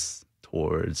goes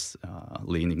towards,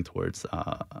 leaning towards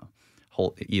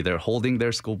either holding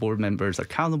their school board members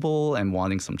accountable and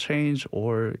wanting some change,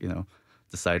 or,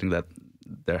 deciding that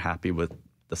they're happy with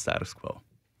the status quo.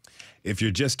 If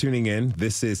you're just tuning in,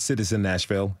 this is Citizen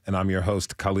Nashville, and I'm your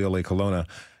host, Khalil Ekulona.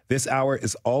 This hour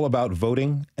is all about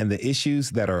voting and the issues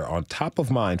that are on top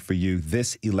of mind for you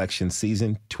this election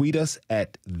season. Tweet us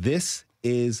at This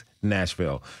Is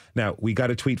Nashville. Now, we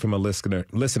got a tweet from a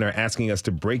listener asking us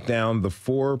to break down the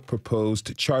 4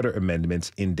 proposed charter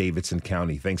amendments in Davidson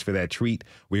County. Thanks for that tweet.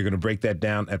 We're going to break that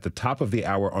down at the top of the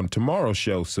hour on tomorrow's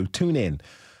show, so tune in.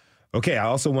 Okay, I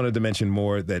also wanted to mention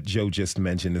more that Joe just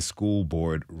mentioned, the school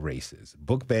board races.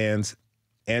 Book bans,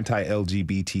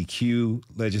 anti-LGBTQ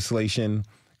legislation,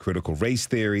 critical race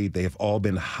theory, they have all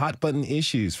been hot-button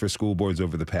issues for school boards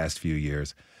over the past few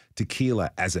years.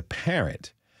 Tequila, as a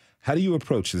parent, how do you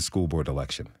approach the school board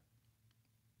election?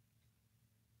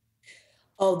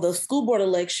 Oh, the school board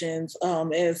elections,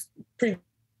 as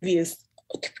previous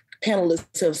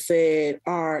panelists have said,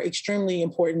 are extremely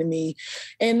important to me.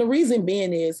 And the reason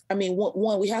being is,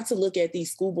 one, we have to look at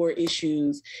these school board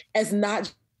issues as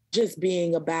not just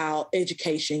being about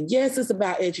education. Yes, it's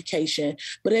about education,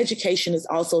 but education is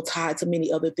also tied to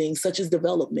many other things, such as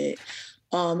development.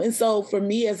 And so for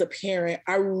me as a parent,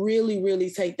 I really, really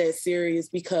take that serious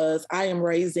because I am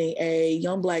raising a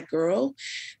young Black girl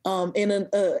in an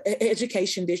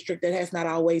education district that has not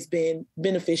always been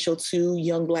beneficial to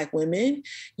young Black women,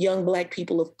 young Black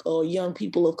people or young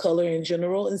people of color in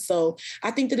general. And so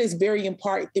I think that it's very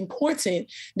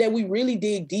important that we really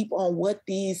dig deep on what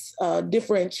these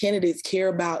different candidates care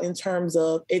about in terms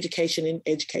of education and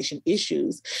education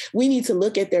issues. We need to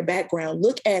look at their background,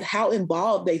 look at how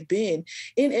involved they've been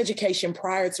in education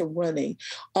prior to running.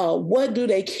 What do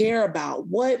they care about?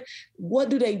 What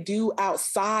do they do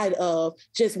outside of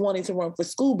just wanting to run for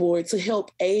school board to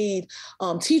help aid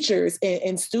teachers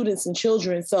and students and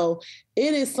children? So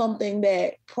it is something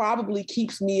that probably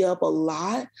keeps me up a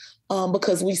lot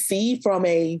because we see from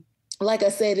like I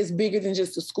said, it's bigger than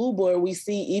just the school board. We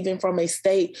see even from a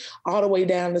state all the way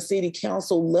down to city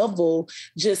council level,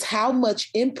 just how much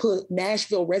input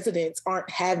Nashville residents aren't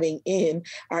having in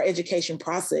our education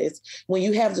process. When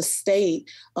you have the state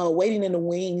waiting in the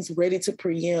wings, ready to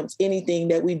preempt anything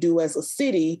that we do as a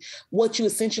city, what you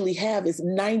essentially have is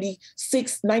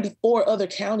 94 other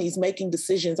counties making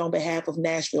decisions on behalf of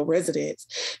Nashville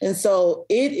residents. And so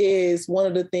it is one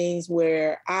of the things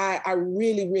where I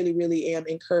really, really, really am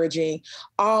encouraging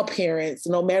all parents,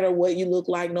 no matter what you look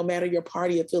like, no matter your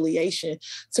party affiliation,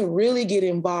 to really get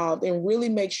involved and really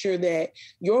make sure that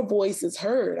your voice is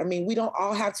heard. I mean, we don't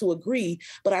all have to agree,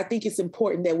 but I think it's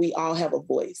important that we all have a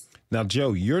voice. Now,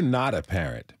 Joe, you're not a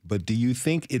parent, but do you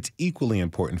think it's equally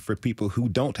important for people who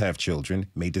don't have children,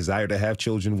 may desire to have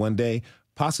children one day,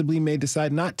 possibly may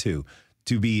decide not to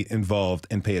be involved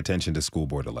and pay attention to school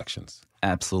board elections?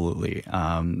 Absolutely.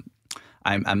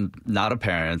 I'm not a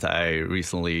parent. I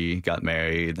recently got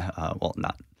married. Well,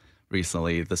 not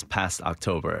recently, this past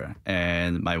October.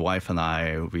 And my wife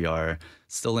and we are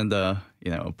still in the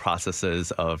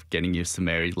processes of getting used to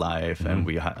married life. Mm-hmm. And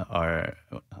we are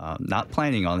not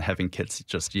planning on having kids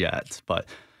just yet. But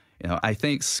I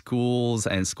think schools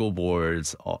and school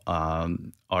boards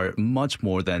are much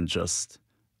more than just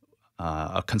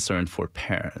a concern for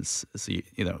parents. See,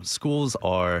 schools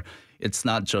are. It's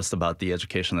not just about the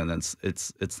education, and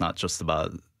it's not just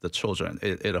about the children.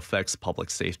 It affects public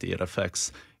safety. It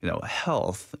affects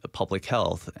health, public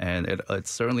health, and it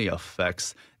certainly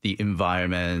affects the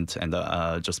environment and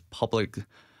just public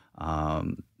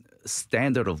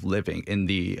standard of living in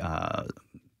the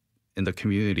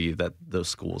community that those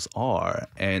schools are,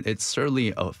 and it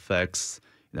certainly affects.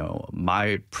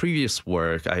 My previous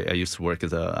work. I used to work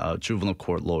as a juvenile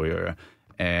court lawyer.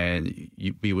 And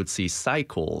we would see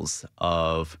cycles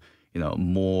of,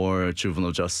 more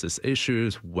juvenile justice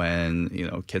issues when,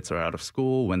 kids are out of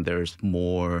school, when there's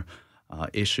more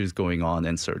issues going on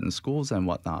in certain schools and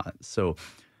whatnot. So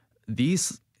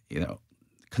these,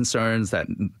 concerns that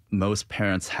most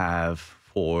parents have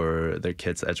for their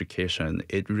kids' education,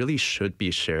 it really should be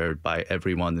shared by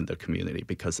everyone in the community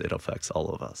because it affects all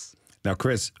of us. Now,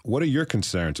 Chris, what are your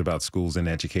concerns about schools and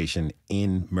education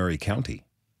in Murray County?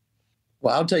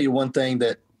 Well, I'll tell you one thing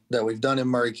that we've done in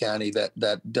Murray County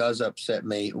that does upset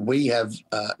me. We have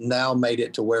now made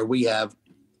it to where we have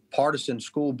partisan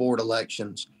school board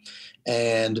elections.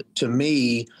 And to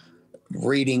me,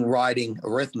 reading, writing,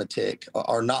 arithmetic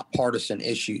are not partisan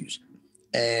issues.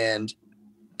 And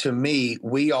to me,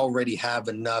 we already have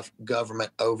enough government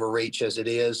overreach as it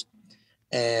is.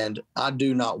 And I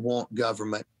do not want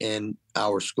government in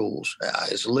our schools,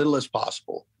 as little as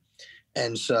possible.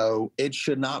 And so it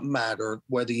should not matter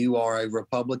whether you are a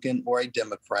Republican or a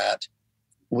Democrat.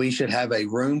 We should have a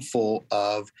room full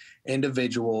of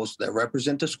individuals that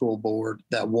represent the school board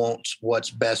that wants what's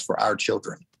best for our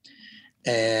children.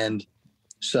 And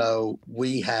so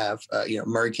we have,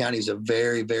 Murray County is a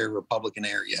very, very Republican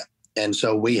area. And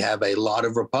so we have a lot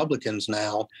of Republicans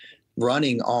now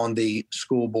running on the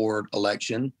school board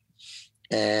election.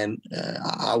 And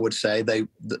I would say the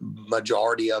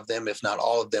majority of them, if not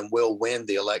all of them, will win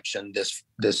the election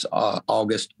this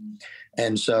August.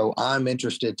 And so I'm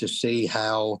interested to see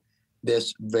how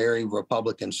this very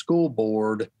Republican school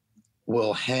board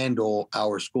will handle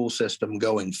our school system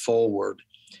going forward.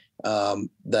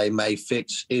 They may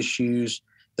fix issues.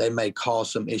 They may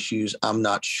cause some issues. I'm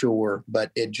not sure,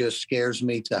 but it just scares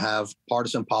me to have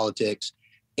partisan politics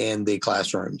in the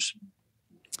classrooms.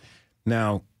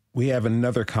 Now, we have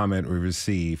another comment we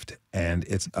received, and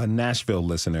it's a Nashville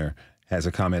listener has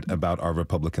a comment about our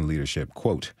Republican leadership.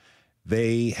 Quote,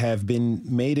 they've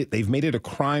made it a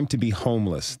crime to be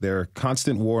homeless. Their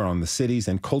constant war on the cities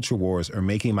and culture wars are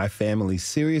making my family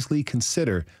seriously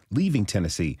consider leaving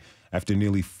Tennessee after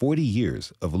nearly 40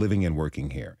 years of living and working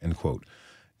here, end quote.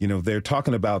 You know, they're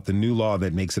talking about the new law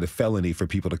that makes it a felony for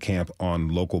people to camp on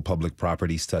local public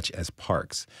properties such as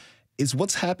parks. Is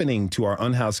what's happening to our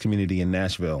unhoused community in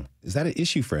Nashville, is that an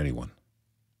issue for anyone?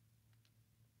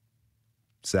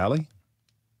 Sally?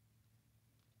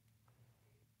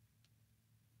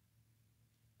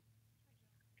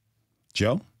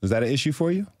 Joe, is that an issue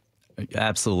for you?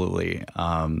 Absolutely.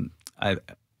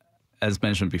 As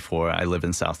mentioned before, I live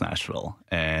in South Nashville,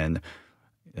 and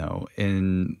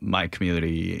in my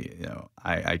community,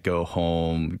 I go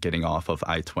home getting off of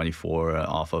I-24,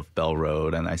 off of Bell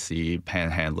Road, and I see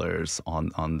panhandlers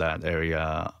on that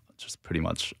area just pretty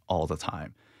much all the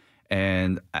time.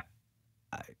 And I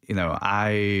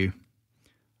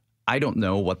don't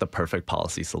know what the perfect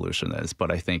policy solution is,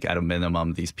 but I think at a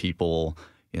minimum, these people,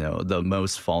 the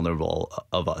most vulnerable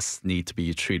of us, need to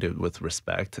be treated with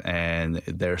respect, and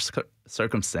their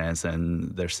circumstance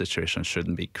and their situation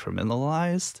shouldn't be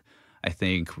criminalized. I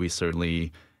think we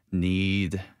certainly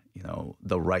need,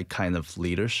 the right kind of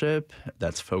leadership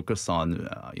that's focused on,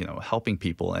 helping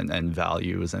people and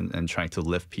values and trying to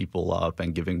lift people up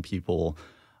and giving people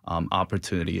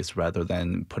opportunities rather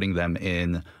than putting them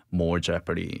in more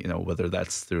jeopardy, whether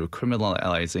that's through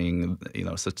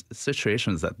criminalizing, such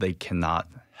situations that they cannot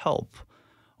help,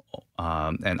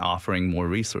 and offering more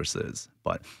resources.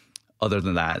 But other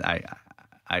than that,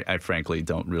 I frankly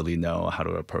don't really know how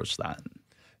to approach that.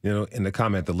 In the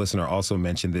comment, the listener also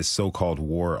mentioned this so-called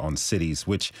war on cities,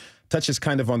 which touches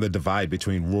kind of on the divide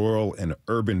between rural and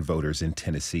urban voters in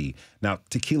Tennessee. Now,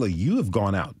 Tequila, you have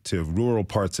gone out to rural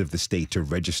parts of the state to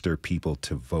register people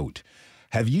to vote.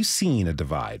 Have you seen a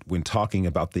divide when talking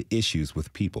about the issues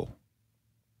with people?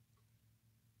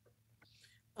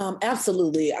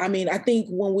 Absolutely. I mean, I think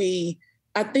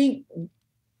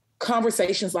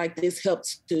conversations like this help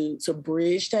to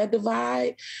bridge that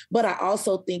divide. But I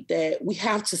also think that we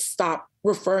have to stop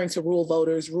referring to rural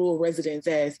voters, rural residents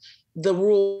as the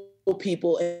rural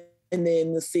people and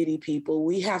then the city people.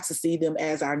 We have to see them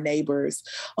as our neighbors.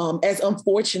 As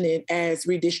unfortunate as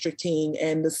redistricting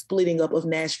and the splitting up of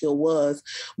Nashville was,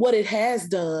 what it has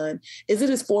done is it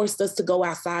has forced us to go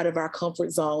outside of our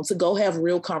comfort zone, to go have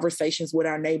real conversations with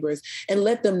our neighbors and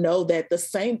let them know that the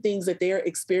same things that they're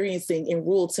experiencing in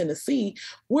rural Tennessee,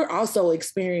 we're also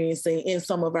experiencing in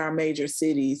some of our major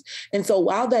cities. And so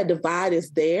while that divide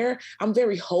is there, I'm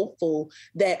very hopeful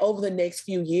that over the next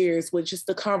few years, with just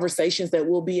the conversations that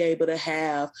we'll be able to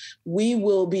have, we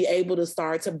will be able to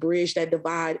start to bridge that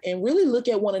divide and really look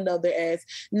at one another as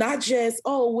not just,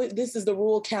 this is the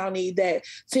rural county that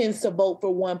tends to vote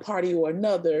for one party or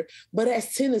another, but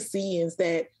as Tennesseans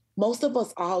that most of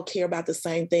us all care about the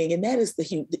same thing, and that is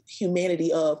the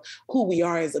humanity of who we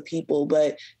are as a people.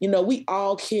 But, we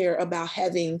all care about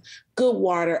having good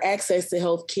water, access to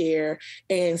health care,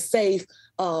 and safe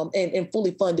and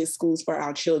fully funded schools for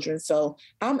our children. So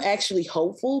I'm actually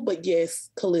hopeful, but yes,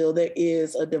 Khalil, there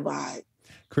is a divide.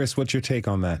 Chris, what's your take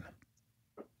on that?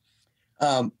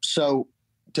 So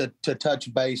to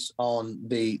touch base on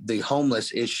the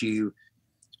homeless issue,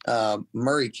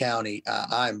 Murray County,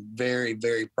 I'm very,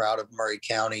 very proud of Murray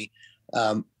County.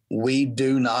 We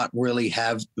do not really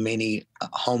have many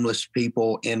homeless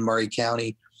people in Murray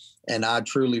County. And I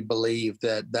truly believe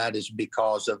that is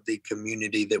because of the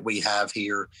community that we have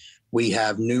here. We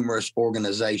have numerous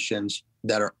organizations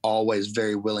that are always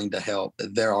very willing to help.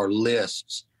 There are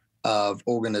lists of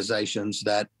organizations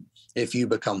that if you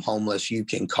become homeless, you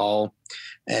can call.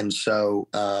 And so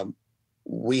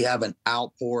we have an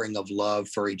outpouring of love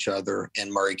for each other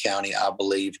in Murray County, I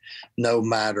believe, no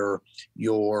matter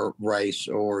your race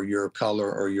or your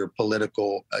color or your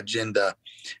political agenda.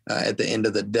 At the end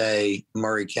of the day,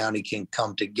 Murray County can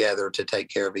come together to take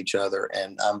care of each other,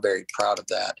 and I'm very proud of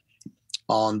that.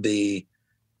 On the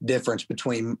difference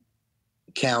between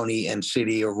county and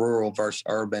city or rural versus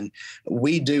urban,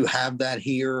 we do have that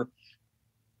here,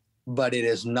 but it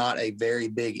is not a very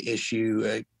big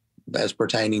issue as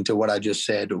pertaining to what I just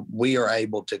said. We are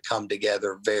able to come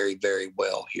together very, very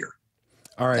well here.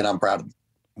 All right. And I'm proud of it.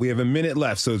 We have a minute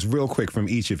left, so it's real quick from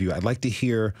each of you. I'd like to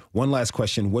hear one last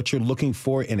question, what you're looking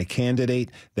for in a candidate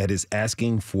that is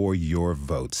asking for your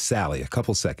vote. Sally, a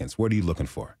couple seconds. What are you looking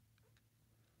for?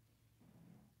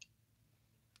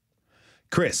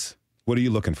 Chris, what are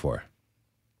you looking for?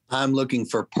 I'm looking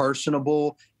for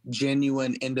personable,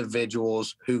 genuine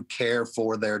individuals who care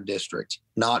for their district,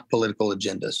 not political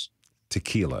agendas.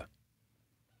 Tequila.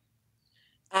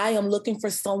 I am looking for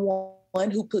someone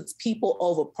who puts people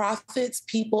over profits,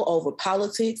 people over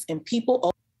politics, and people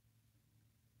over.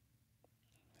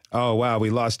 Oh, wow. We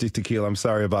lost you, Tequila. I'm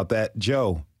sorry about that.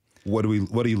 Joe, what are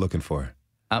you looking for?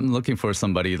 I'm looking for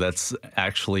somebody that's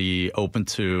actually open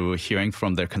to hearing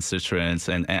from their constituents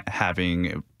and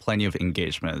having plenty of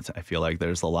engagement. I feel like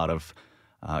there's a lot of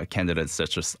candidates that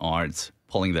just aren't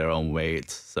pulling their own weight.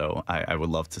 So I would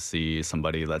love to see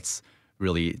somebody that's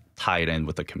really tied in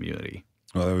with the community.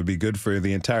 Well, it would be good for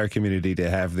the entire community to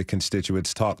have the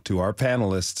constituents talk to our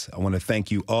panelists. I want to thank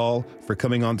you all for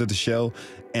coming onto the show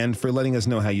and for letting us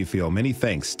know how you feel. Many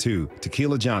thanks to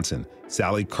Tequila Johnson,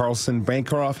 Sally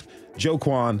Carlson-Bancroft, Joe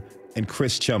Kwan, and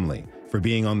Chris Chumley for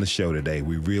being on the show today.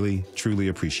 We really, truly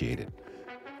appreciate it.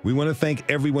 We want to thank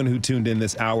everyone who tuned in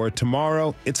this hour.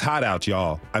 Tomorrow, it's hot out,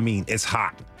 y'all. I mean, it's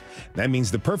hot. That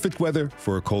means the perfect weather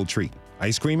for a cold treat.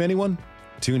 Ice cream, anyone?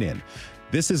 Tune in.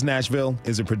 This is Nashville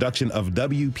is a production of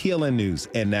WPLN News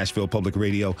and Nashville Public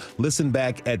Radio. Listen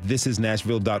back at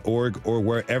thisisnashville.org or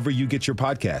wherever you get your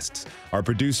podcasts. Our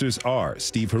producers are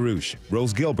Steve Harouche,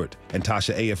 Rose Gilbert, and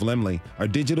Tasha A.F. Lemley. Our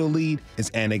digital lead is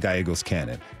Anna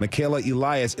Gallegos-Cannon. Michaela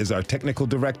Elias is our technical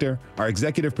director. Our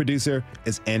executive producer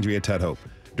is Andrea Tudhope.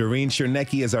 Doreen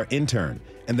Chernecki is our intern.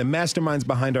 And the masterminds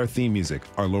behind our theme music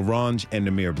are LaRange and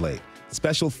Namir Blake.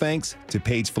 Special thanks to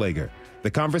Paige Flager. The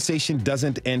conversation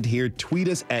doesn't end here. Tweet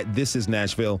us at This Is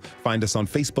Nashville. Find us on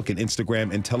Facebook and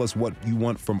Instagram and tell us what you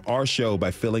want from our show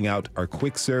by filling out our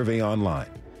quick survey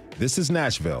online. This is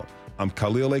Nashville. I'm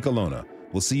Khalil Ekulona.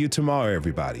 We'll see you tomorrow,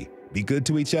 everybody. Be good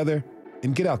to each other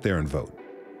and get out there and vote.